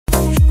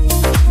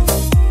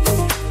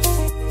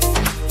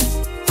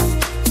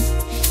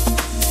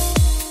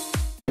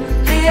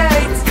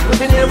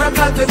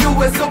miracle to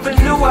you is something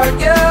new,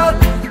 girl.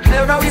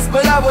 Never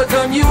whisper I was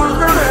on you,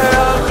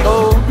 girl.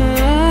 Oh,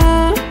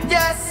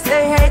 yes,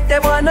 they hate, they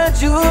wanna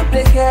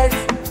duplicate.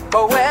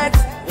 But wait,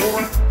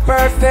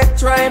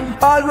 perfect rhyme,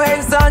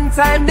 always on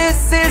time.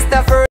 This is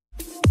the first.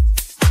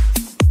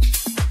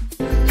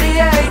 The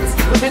eight,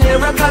 the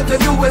miracle to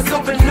you is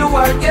something new,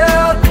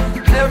 girl.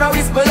 Never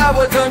whisper I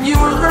was on you,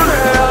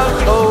 girl.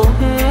 Oh,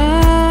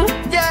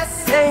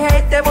 yes, they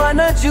hate, they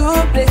wanna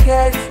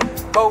duplicate.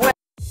 But wait.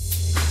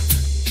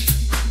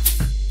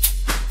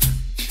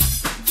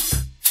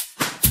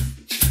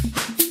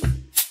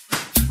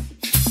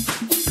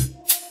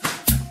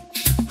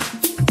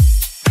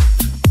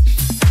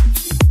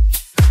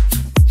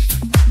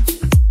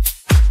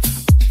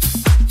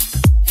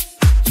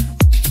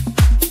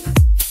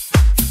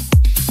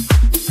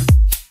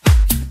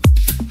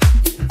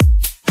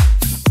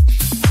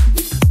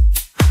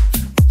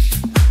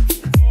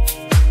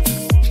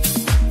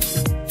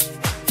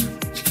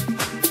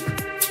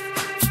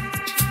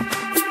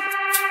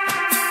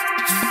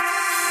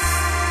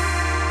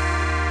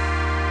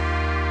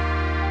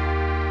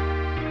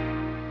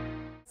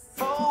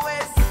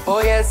 Oh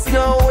yes,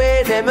 no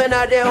way, them in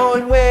their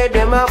own way,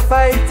 them a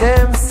fight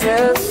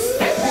themselves.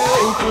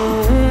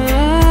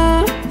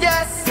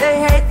 Yes, they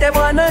hate, they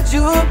wanna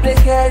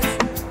duplicate.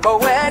 But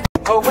wait,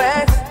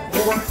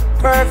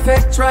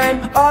 perfect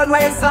rhyme,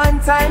 always on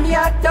time,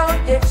 yeah,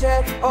 don't get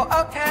jet. Oh,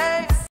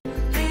 okay.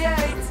 The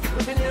eight,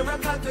 the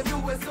miracle to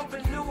you is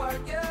something new,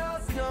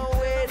 girls. No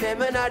way,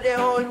 them in their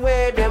own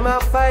way, them a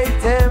fight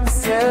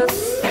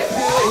themselves.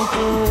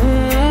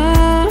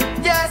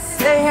 Yes,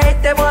 they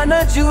hate, they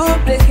wanna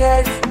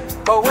duplicate.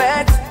 But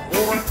wait,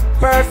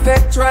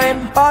 perfect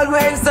rhyme,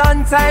 always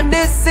on time.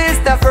 This is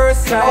the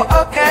first try.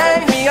 Oh,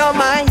 okay, me on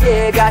my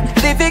yeah, got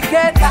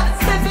certificate.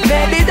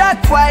 Maybe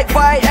that's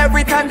why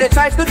every time they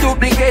try to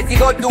duplicate, you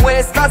go to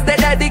waste, cause they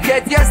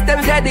dedicate. Yes,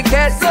 them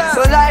dedicate.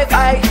 So life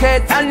I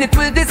get, and it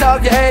will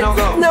dissolve your head.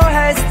 No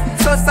haste,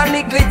 so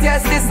sonically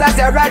test this as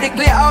you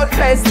radically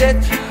outpace it.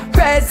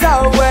 Praise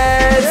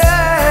always.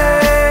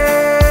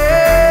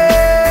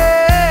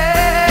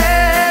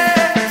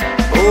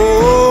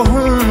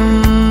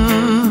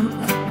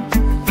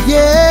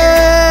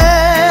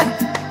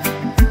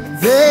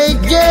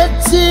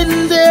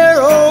 In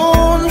their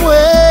own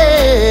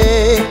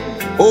way.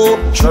 Oh,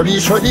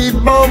 shoddy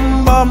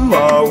bum bum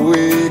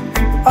away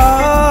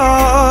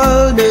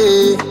all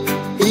day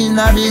in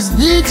a this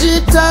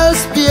digital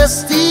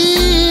space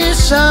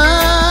station.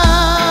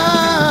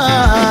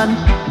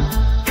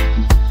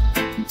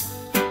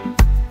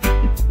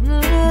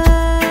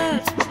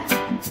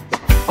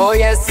 Oh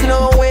yes,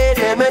 no way,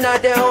 them in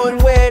their own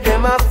way,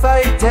 them a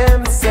fight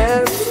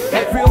themselves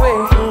every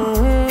way.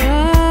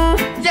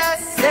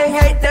 Yes, they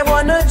hate, they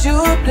wanna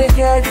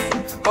duplicate.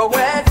 But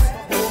wait,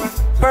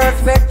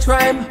 perfect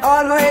rhyme,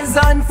 always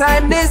on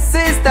time. This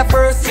is the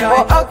first try.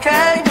 Oh,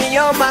 okay, me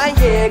on my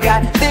yeah,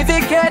 got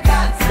certificate.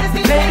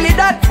 Maybe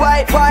that's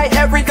why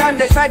every time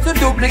they try to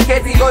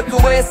duplicate, you go to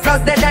waste,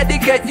 cause they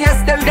dedicate.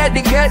 Yes, them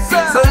dedicate.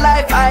 So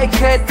life I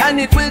get, and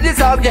it will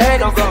dissolve your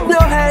head. No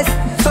haste,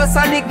 so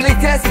sonically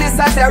test this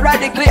as you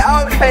radically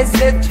outpace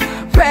it.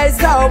 Praise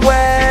the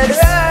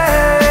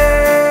words.